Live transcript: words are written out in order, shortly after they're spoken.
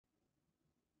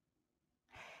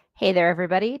Hey there,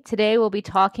 everybody. Today we'll be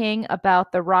talking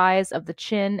about the rise of the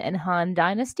Qin and Han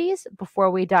Dynasties.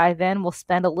 Before we dive in, we'll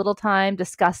spend a little time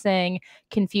discussing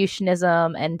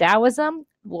Confucianism and Taoism.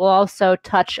 We'll also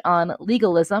touch on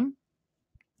legalism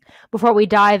before we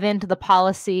dive into the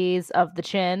policies of the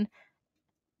Qin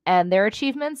and their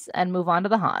achievements and move on to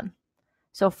the Han.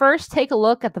 So, first, take a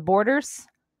look at the borders,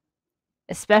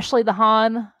 especially the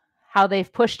Han, how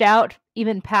they've pushed out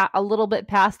even a little bit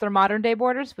past their modern day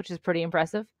borders, which is pretty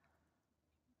impressive.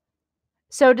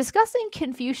 So, discussing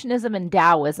Confucianism and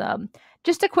Taoism,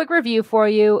 just a quick review for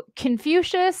you.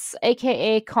 Confucius,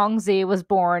 aka Kongzi, was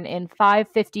born in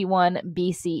 551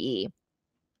 BCE.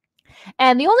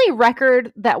 And the only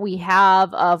record that we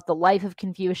have of the life of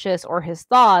Confucius or his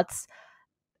thoughts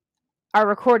are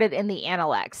recorded in the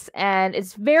Analects. And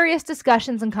it's various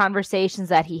discussions and conversations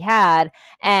that he had.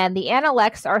 And the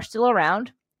Analects are still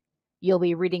around. You'll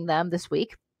be reading them this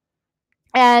week.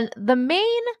 And the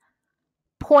main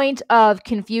point of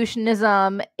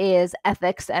Confucianism is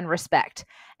ethics and respect.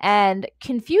 And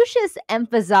Confucius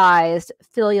emphasized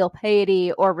filial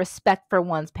piety or respect for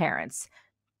one's parents.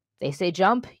 They say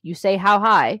jump, you say how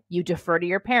high, you defer to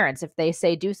your parents. If they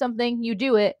say do something, you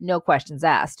do it, no questions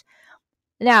asked.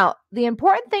 Now, the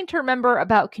important thing to remember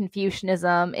about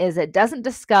Confucianism is it doesn't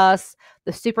discuss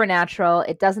the supernatural,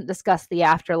 it doesn't discuss the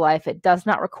afterlife, it does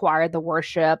not require the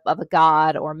worship of a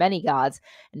god or many gods.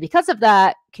 And because of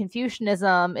that,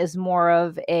 Confucianism is more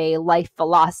of a life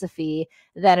philosophy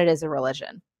than it is a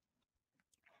religion.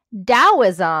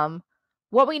 Taoism,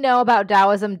 what we know about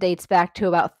Taoism dates back to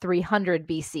about 300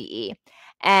 BCE.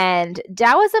 And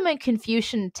Taoism and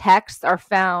Confucian texts are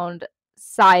found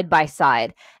side by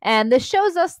side. And this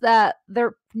shows us that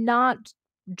they're not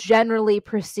generally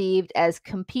perceived as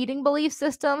competing belief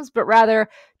systems, but rather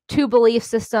two belief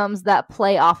systems that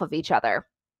play off of each other.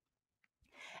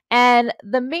 And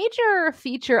the major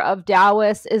feature of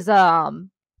Taoists is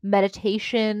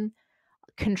meditation,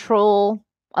 control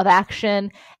of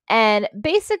action, and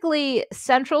basically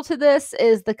central to this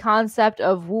is the concept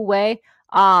of Wu Wei,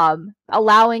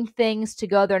 allowing things to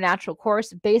go their natural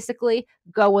course. Basically,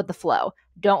 go with the flow.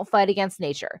 Don't fight against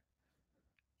nature.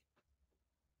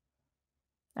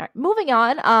 All right, moving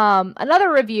on.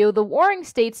 Another review, the Warring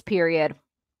States period.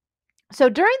 So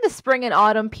during the spring and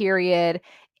autumn period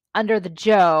under the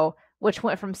Zhou, which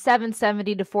went from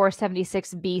 770 to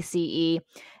 476 BCE,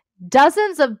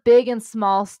 dozens of big and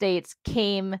small states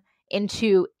came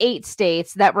into 8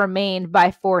 states that remained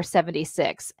by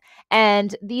 476.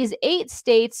 And these 8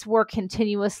 states were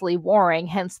continuously warring,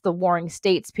 hence the Warring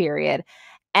States period.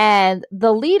 And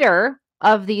the leader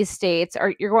of these states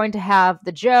you're going to have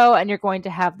the Zhou and you're going to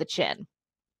have the Qin.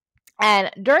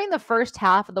 And during the first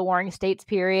half of the Warring States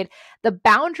period, the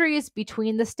boundaries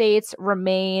between the states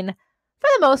remain, for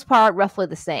the most part, roughly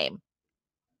the same.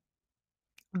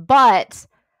 But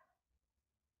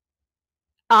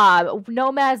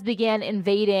nomads began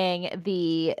invading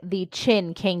the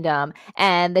Qin kingdom,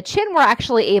 and the Qin were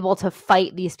actually able to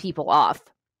fight these people off.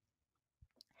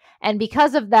 And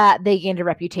because of that, they gained a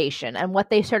reputation. And what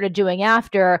they started doing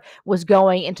after was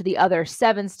going into the other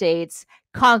 7 states,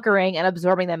 conquering and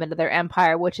absorbing them into their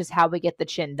empire, which is how we get the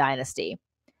Qin dynasty.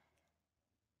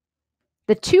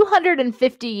 The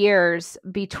 250 years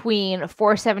between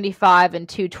 475 and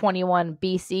 221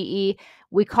 BCE,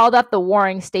 we call that the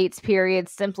Warring States period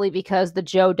simply because the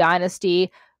Zhou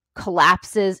dynasty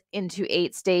collapses into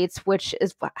 8 states, which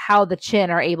is how the Qin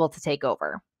are able to take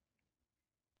over.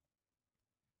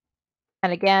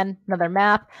 And again, another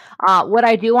map. What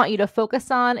I do want you to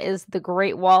focus on is the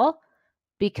Great Wall,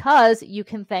 because you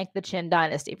can thank the Qin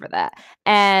dynasty for that.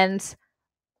 And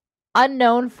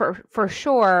unknown for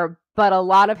sure, but a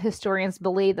lot of historians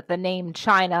believe that the name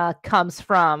China comes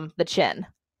from the Qin.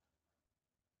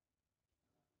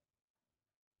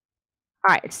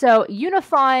 All right, so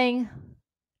unifying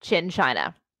Qin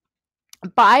China.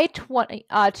 By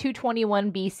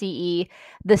 221 BCE,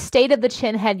 the state of the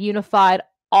Qin had unified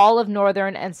all of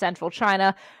northern and central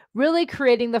China, really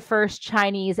creating the first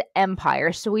Chinese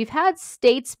empire. So we've had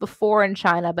states before in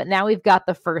China, but now we've got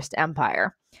the first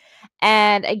empire.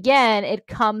 And again, it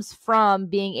comes from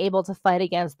being able to fight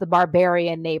against the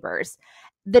barbarian neighbors.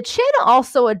 The Qin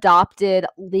also adopted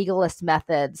legalist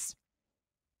methods,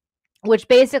 which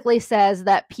basically says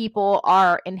that people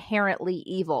are inherently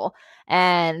evil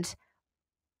and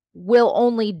will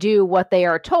only do what they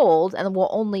are told and will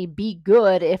only be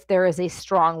good if there is a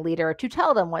strong leader to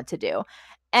tell them what to do.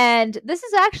 And this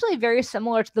is actually very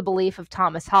similar to the belief of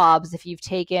Thomas Hobbes. If you've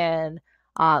taken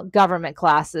government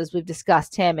classes, we've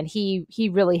discussed him, and he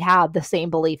really had the same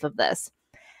belief of this.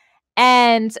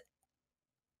 And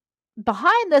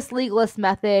behind this legalist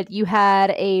method, you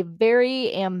had a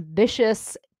very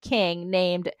ambitious king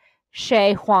named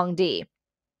Shi Huangdi.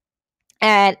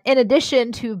 And in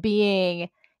addition to being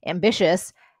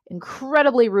ambitious,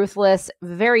 incredibly ruthless,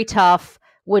 very tough,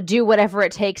 would do whatever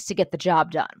it takes to get the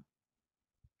job done.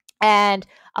 And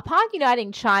upon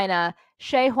uniting China,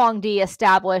 Shi Huangdi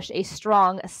established a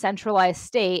strong centralized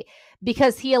state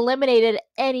because he eliminated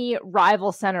any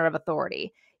rival center of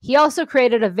authority. He also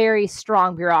created a very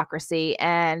strong bureaucracy,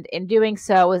 and in doing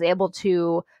so was able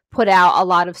to put out a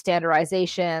lot of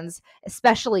standardizations,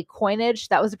 especially coinage.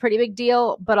 That was a pretty big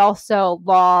deal, but also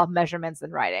law, measurements,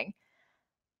 and writing.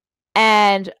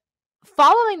 And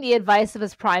following the advice of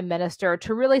his prime minister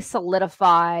to really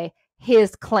solidify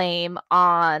his claim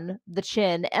on the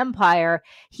Qin Empire,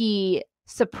 he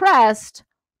suppressed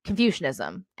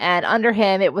Confucianism, and under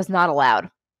him, it was not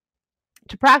allowed.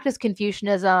 To practice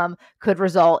Confucianism could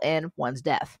result in one's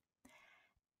death.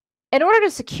 In order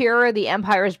to secure the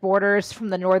empire's borders from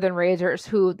the northern raiders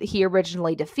who he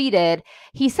originally defeated,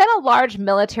 he sent a large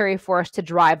military force to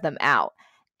drive them out.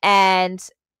 And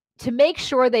to make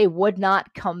sure they would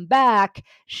not come back,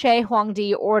 Shi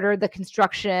Huangdi ordered the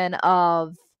construction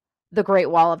of the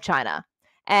Great Wall of China.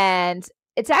 And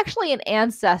it's actually an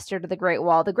ancestor to the Great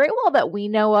Wall. The Great Wall that we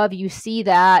know of, you see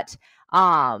that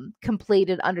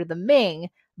completed under the Ming,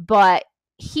 but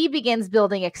he begins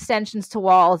building extensions to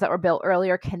walls that were built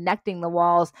earlier, connecting the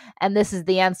walls, and this is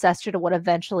the ancestor to what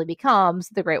eventually becomes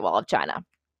the Great Wall of China.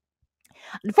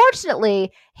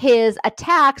 Unfortunately, his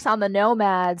attacks on the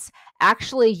nomads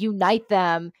actually unite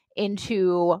them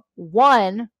into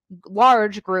one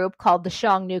large group called the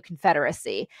Xiongnu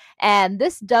Confederacy. And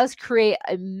this does create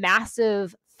a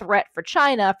massive threat for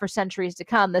China for centuries to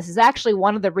come. This is actually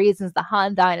one of the reasons the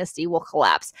Han Dynasty will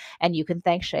collapse, and you can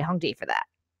thank Shi Huangdi for that.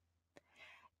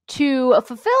 To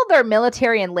fulfill their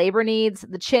military and labor needs,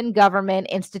 the Qin government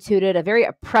instituted a very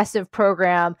oppressive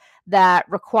program that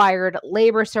required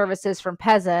labor services from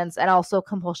peasants and also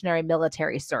compulsory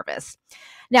military service.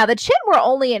 Now, the Qin were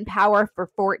only in power for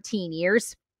 14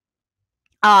 years,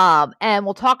 and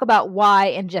we'll talk about why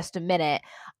in just a minute.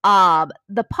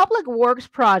 The public works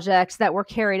projects that were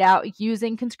carried out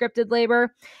using conscripted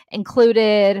labor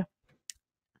included,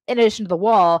 in addition to the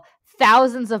wall,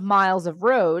 thousands of miles of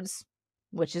roads,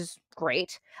 which is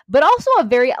great, but also a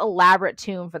very elaborate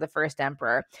tomb for the first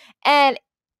emperor. And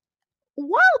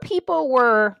while people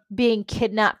were being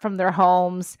kidnapped from their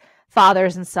homes,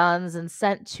 fathers and sons, and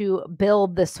sent to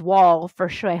build this wall for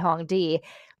Shi Huangdi,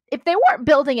 if they weren't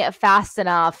building it fast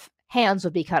enough, hands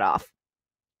would be cut off.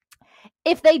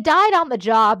 If they died on the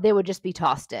job, they would just be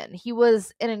tossed in. He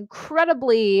was an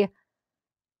incredibly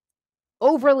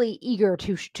overly eager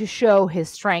to show his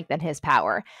strength and his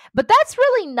power. But that's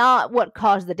really not what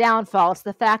caused the downfall. It's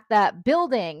the fact that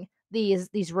building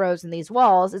these roads and these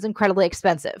walls is incredibly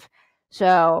expensive.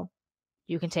 So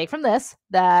you can take from this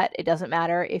that it doesn't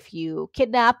matter if you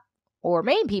kidnap or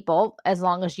maim people as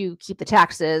long as you keep the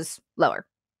taxes lower.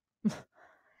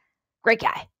 Great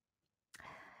guy.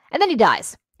 And then he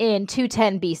dies in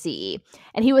 210 BCE.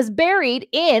 And he was buried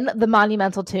in the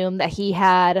monumental tomb that he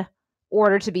had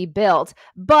ordered to be built.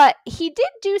 But he did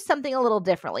do something a little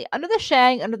differently. Under the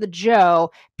Shang, under the Zhou,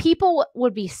 people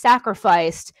would be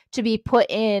sacrificed to be put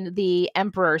in the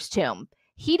emperor's tomb.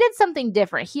 He did something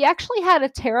different. He actually had a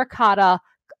terracotta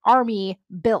army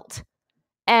built,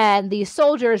 and these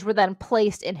soldiers were then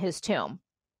placed in his tomb.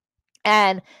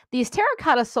 And these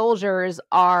terracotta soldiers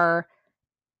are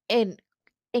in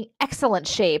excellent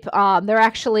shape. They're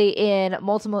actually in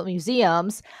multiple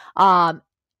museums. And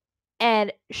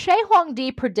Shi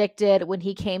Huangdi predicted when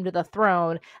he came to the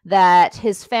throne that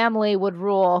his family would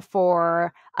rule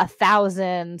for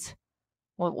 1,000.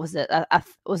 What was it? It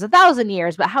was 1,000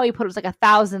 years, but how he put it was like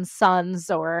 1,000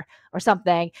 sons or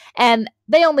something. And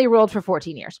they only ruled for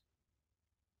 14 years.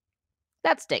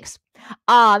 That stinks.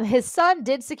 His son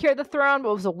did secure the throne,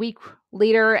 but was a weak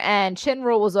leader, and Qin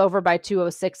rule was over by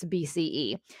 206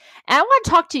 BCE. And I want to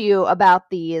talk to you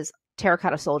about these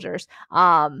terracotta soldiers.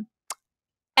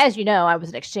 As you know, I was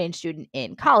an exchange student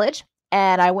in college,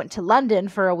 and I went to London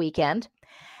for a weekend.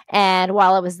 And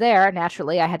while I was there,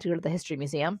 naturally, I had to go to the History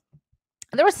Museum.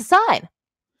 And there was a sign.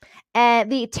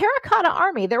 And the Terracotta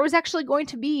Army, there was actually going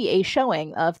to be a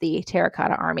showing of the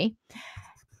Terracotta Army.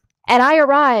 And I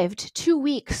arrived 2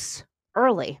 weeks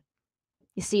early.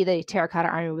 You see, the Terracotta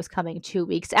Army was coming 2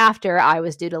 weeks after I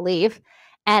was due to leave,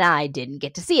 and I didn't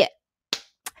get to see it.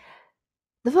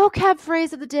 The vocab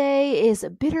phrase of the day is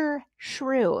bitter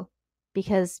shrew,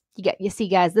 because you see,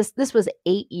 guys, this was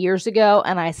 8 years ago,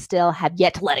 and I still have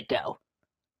yet to let it go.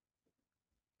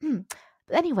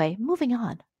 But anyway, moving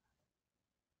on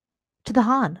to the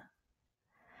Han.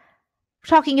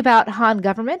 We're talking about Han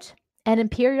government and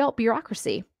imperial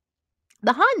bureaucracy.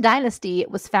 The Han Dynasty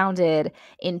was founded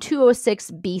in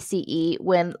 206 BCE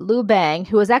when Liu Bang,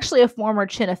 who was actually a former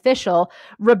Qin official,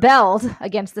 rebelled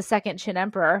against the second Qin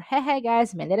emperor, hey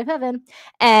guys, mandate of heaven,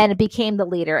 and became the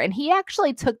leader. And he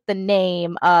actually took the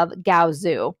name of Gao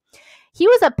Zu. He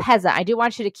was a peasant. I do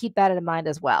want you to keep that in mind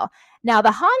as well. Now,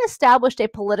 the Han established a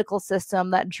political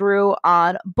system that drew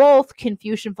on both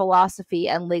Confucian philosophy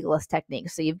and legalist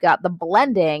techniques. So you've got the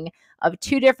blending of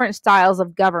two different styles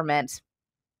of government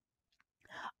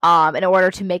in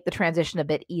order to make the transition a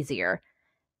bit easier.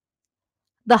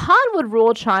 The Han would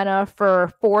rule China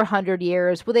for 400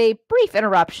 years with a brief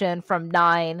interruption from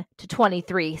 9 to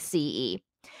 23 CE.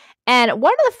 And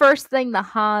one of the first things the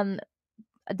Han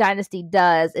dynasty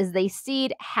does is they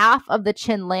cede half of the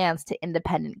Qin lands to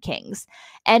independent kings.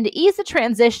 And to ease the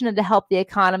transition and to help the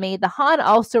economy, the Han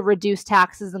also reduced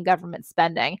taxes and government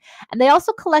spending. And they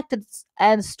also collected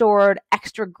and stored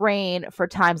extra grain for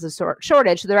times of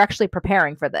shortage. So they're actually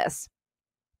preparing for this.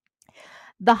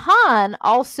 The Han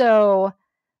also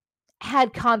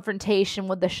had confrontation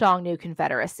with the Xiongnu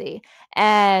Confederacy.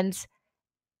 And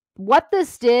what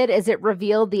this did is it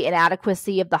revealed the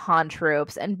inadequacy of the Han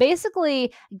troops. And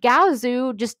basically, Gao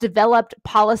Zu just developed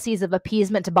policies of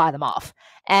appeasement to buy them off.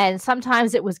 And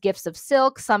sometimes it was gifts of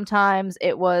silk. Sometimes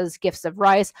it was gifts of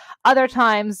rice. Other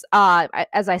times,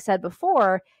 as I said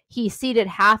before, he ceded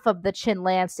half of the Qin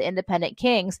lands to independent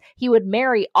kings. He would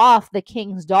marry off the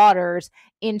king's daughters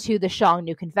into the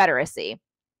Xiongnu Confederacy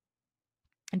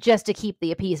just to keep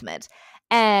the appeasement.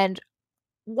 And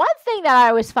one thing that I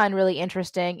always find really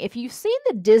interesting, if you've seen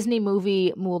the Disney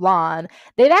movie Mulan,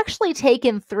 they've actually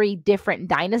taken 3 different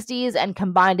dynasties and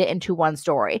combined it into one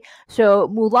story. So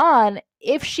Mulan,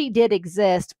 if she did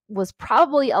exist, was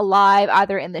probably alive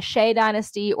either in the Xie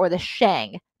dynasty or the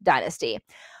Shang dynasty.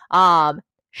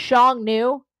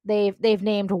 Xiongnu, they've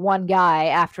named one guy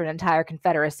after an entire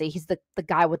confederacy. He's the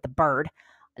guy with the bird,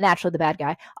 naturally the bad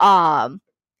guy.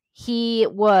 He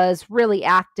was really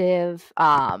active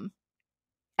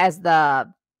as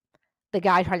the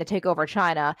guy trying to take over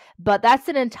China, but that's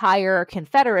an entire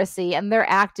confederacy, and they're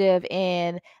active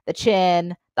in the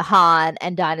Qin, the Han,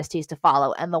 and dynasties to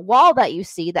follow. And the wall that you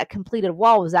see, that completed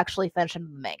wall, was actually finished in the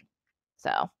Ming.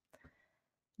 So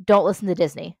don't listen to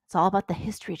Disney. It's all about the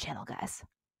History Channel, guys.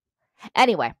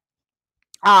 Anyway,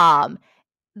 the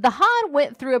Han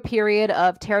went through a period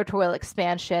of territorial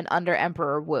expansion under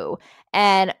Emperor Wu,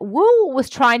 and Wu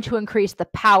was trying to increase the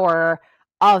power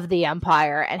of the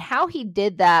empire. And how he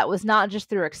did that was not just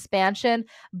through expansion,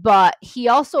 but he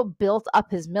also built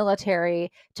up his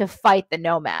military to fight the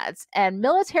nomads. And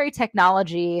military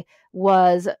technology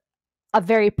was a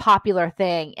very popular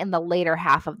thing in the later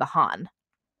half of the Han.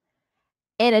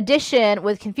 In addition,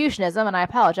 with Confucianism, and I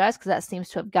apologize because that seems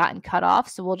to have gotten cut off,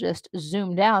 so we'll just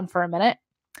zoom down for a minute.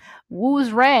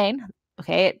 Wu's reign,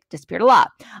 okay, it disappeared a lot,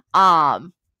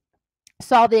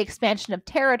 saw the expansion of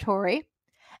territory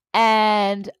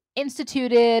and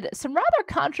instituted some rather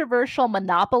controversial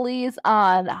monopolies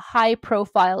on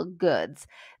high-profile goods.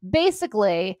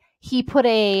 Basically, he put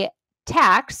a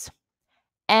tax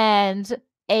and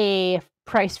a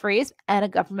price freeze and a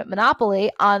government monopoly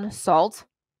on salt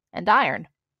and iron,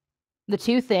 the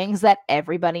 2 things that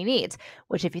everybody needs,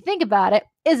 which, if you think about it,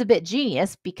 is a bit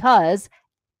genius because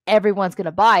everyone's going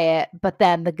to buy it, but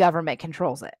then the government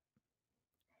controls it.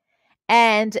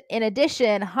 And in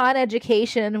addition, Han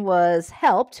education was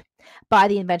helped by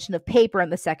the invention of paper in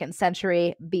the 2nd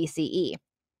century BCE.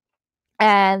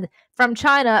 And from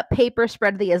China, paper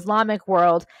spread to the Islamic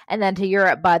world and then to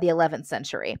Europe by the 11th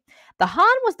century. The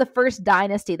Han was the first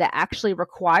dynasty that actually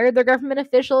required their government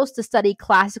officials to study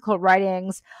classical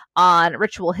writings on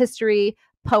ritual history,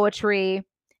 poetry,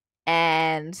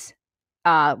 and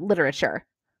literature.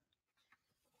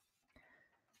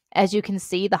 As you can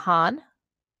see, the Han,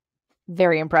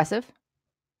 very impressive.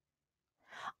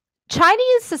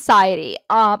 Chinese society,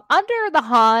 under the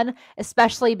Han,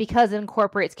 especially because it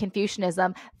incorporates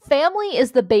Confucianism, family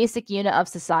is the basic unit of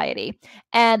society.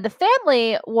 And the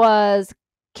family was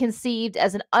conceived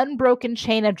as an unbroken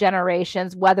chain of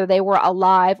generations, whether they were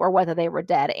alive or whether they were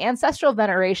dead. Ancestral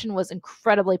veneration was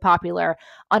incredibly popular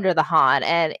under the Han,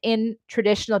 and in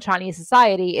traditional Chinese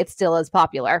society, it still is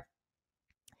popular.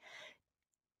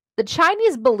 The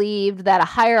Chinese believed that a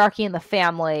hierarchy in the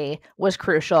family was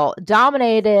crucial,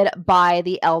 dominated by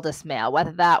the eldest male,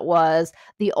 whether that was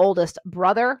the oldest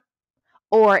brother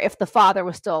or if the father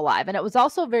was still alive. And it was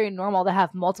also very normal to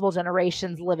have multiple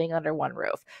generations living under one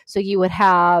roof. So you would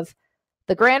have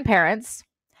the grandparents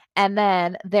and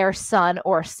then their son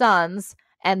or sons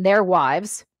and their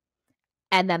wives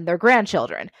and then their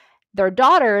grandchildren. Their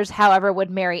daughters, however, would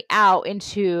marry out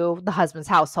into the husband's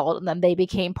household, and then they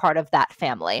became part of that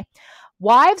family.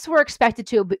 Wives were expected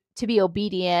to be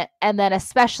obedient and then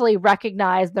especially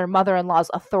recognize their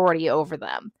mother-in-law's authority over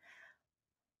them.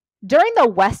 During the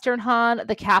Western Han,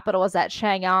 the capital was at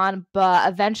Chang'an, but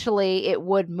eventually it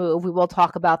would move. We will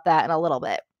talk about that in a little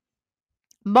bit.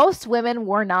 Most women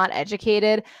were not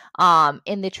educated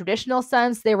in the traditional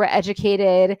sense. They were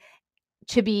educated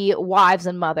to be wives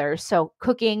and mothers. So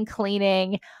cooking,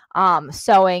 cleaning,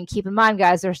 sewing. Keep in mind,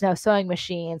 guys, there's no sewing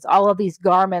machines. All of these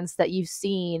garments that you've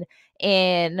seen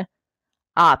in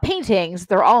paintings,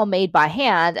 they're all made by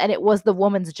hand, and it was the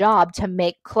woman's job to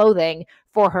make clothing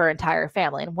for her entire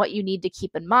family. And what you need to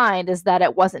keep in mind is that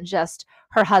it wasn't just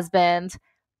her husband,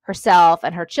 herself,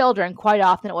 and her children. Quite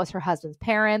often it was her husband's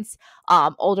parents,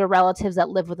 older relatives that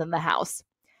lived within the house.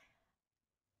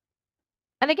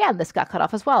 And again, this got cut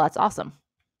off as well. That's awesome.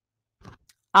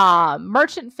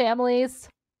 Merchant families.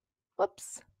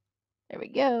 Whoops. There we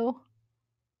go.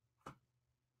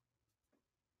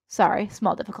 Sorry,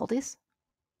 small difficulties.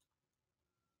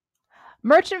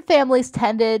 Merchant families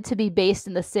tended to be based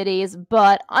in the cities,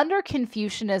 but under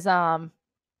Confucianism,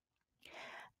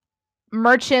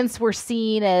 merchants were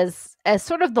seen as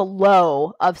sort of the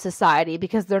low of society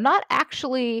because they're not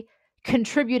actually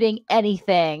contributing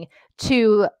anything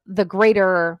to the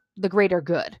greater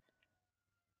good.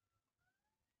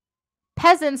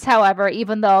 Peasants, however,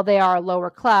 even though they are lower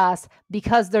class,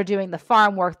 because they're doing the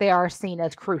farm work, they are seen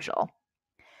as crucial.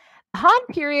 The Han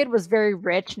period was very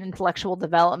rich in intellectual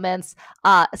developments.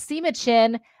 Sima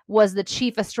Qin was the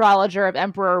chief astrologer of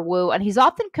Emperor Wu, and he's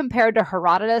often compared to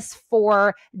Herodotus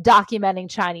for documenting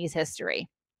Chinese history.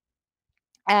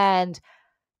 And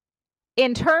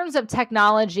in terms of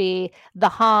technology, the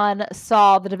Han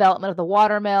saw the development of the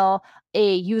watermill,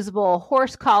 a usable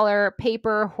horse collar,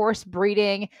 paper, horse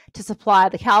breeding to supply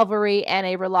the cavalry, and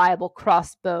a reliable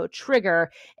crossbow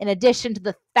trigger, in addition to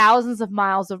the thousands of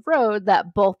miles of road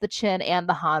that both the Qin and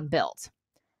the Han built.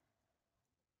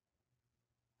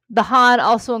 The Han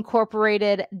also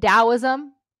incorporated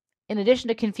Taoism in addition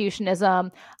to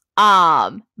Confucianism,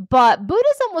 but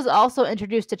Buddhism was also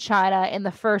introduced to China in the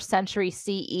 1st century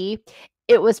CE.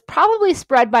 It was probably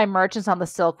spread by merchants on the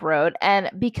Silk Road, and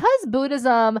because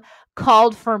Buddhism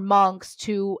called for monks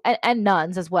and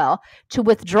nuns as well, to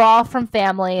withdraw from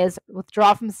families,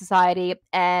 withdraw from society,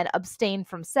 and abstain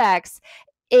from sex,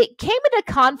 it came into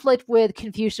conflict with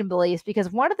Confucian beliefs because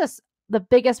one of the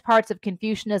biggest parts of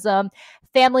Confucianism,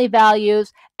 family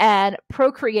values, and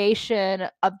procreation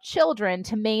of children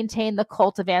to maintain the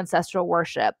cult of ancestral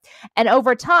worship. And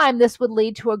over time, this would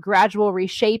lead to a gradual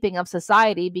reshaping of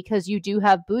society because you do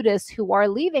have Buddhists who are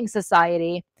leaving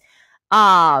society.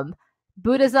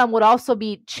 Buddhism would also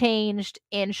be changed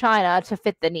in China to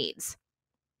fit the needs.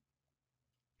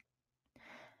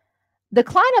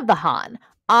 Decline of the Han.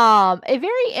 A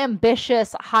very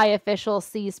ambitious high official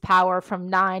seized power from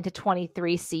 9 to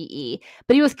 23 CE,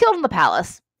 but he was killed in the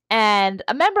palace, and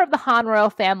a member of the Han royal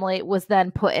family was then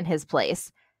put in his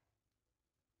place.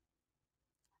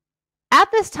 At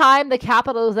this time, the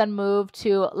capital was then moved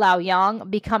to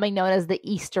Luoyang, becoming known as the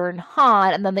Eastern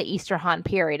Han, and then the Eastern Han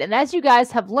period. And as you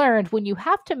guys have learned, when you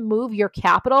have to move your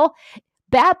capital,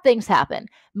 bad things happen.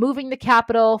 Moving the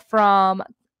capital from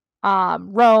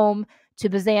Rome to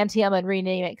Byzantium and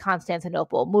renaming it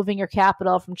Constantinople, moving your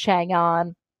capital from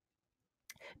Chang'an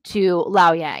to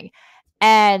Luoyang.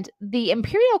 And the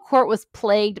imperial court was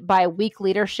plagued by weak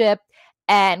leadership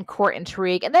and court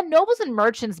intrigue. And then nobles and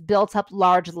merchants built up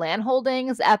large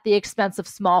landholdings at the expense of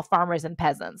small farmers and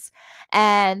peasants.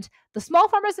 And the small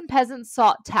farmers and peasants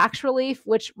sought tax relief,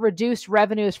 which reduced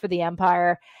revenues for the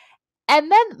empire. And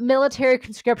then military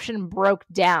conscription broke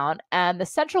down, and the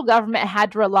central government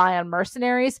had to rely on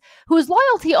mercenaries whose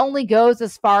loyalty only goes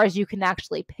as far as you can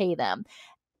actually pay them.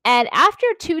 And after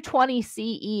 220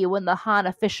 CE, when the Han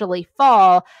officially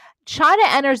fall, China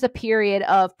enters a period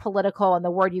of political, and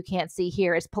the word you can't see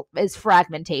here is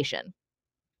fragmentation.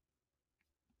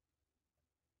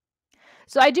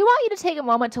 So I do want you to take a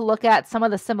moment to look at some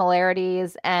of the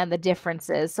similarities and the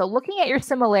differences. So looking at your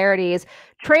similarities,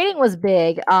 trading was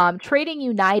big. Trading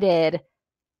united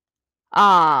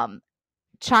China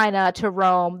to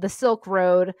Rome, the Silk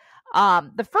Road.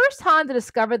 The first Han to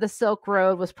discover the Silk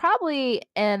Road was probably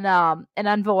an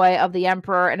envoy of the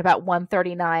emperor in about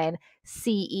 139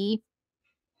 CE.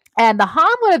 And the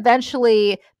Han would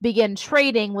eventually begin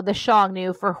trading with the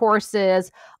Xiongnu for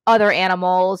horses, other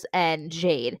animals, and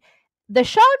jade. The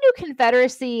Xiongnu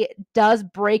Confederacy does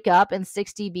break up in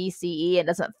 60 BCE and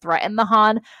doesn't threaten the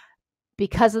Han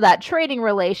because of that trading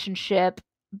relationship,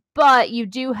 but you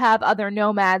do have other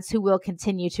nomads who will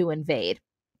continue to invade.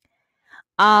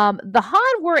 The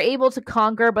Han were able to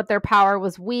conquer, but their power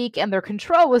was weak and their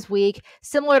control was weak.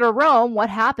 Similar to Rome, what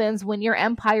happens when your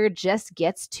empire just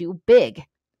gets too big?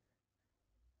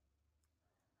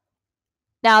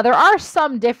 Now, there are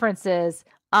some differences.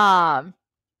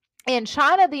 In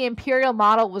China, the imperial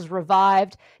model was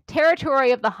revived.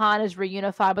 Territory of the Han is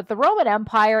reunified, but the Roman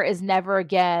Empire is never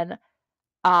again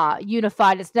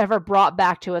unified. It's never brought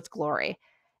back to its glory.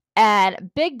 And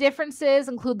big differences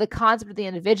include the concept of the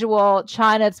individual.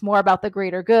 China, it's more about the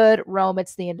greater good. Rome,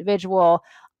 it's the individual.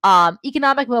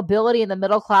 Economic mobility in the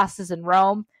middle classes in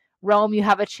Rome. Rome, you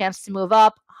have a chance to move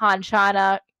up. Han,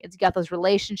 China, it's got those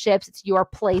relationships. It's your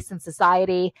place in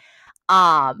society.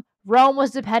 Rome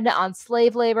was dependent on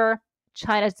slave labor.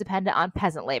 China's dependent on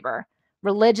peasant labor.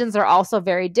 Religions are also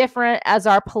very different, as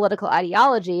are political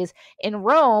ideologies. In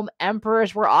Rome,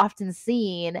 emperors were often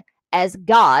seen as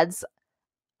gods,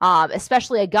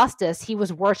 especially Augustus. He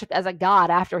was worshipped as a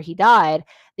god after he died.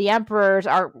 The emperors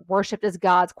are worshipped as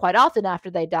gods quite often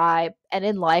after they die, and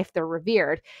in life they're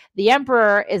revered. The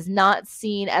emperor is not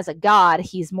seen as a god.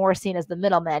 He's more seen as the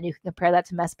middleman. You can compare that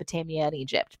to Mesopotamia and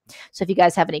Egypt. So if you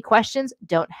guys have any questions,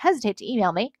 don't hesitate to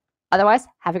email me. Otherwise,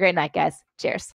 have a great night, guys. Cheers.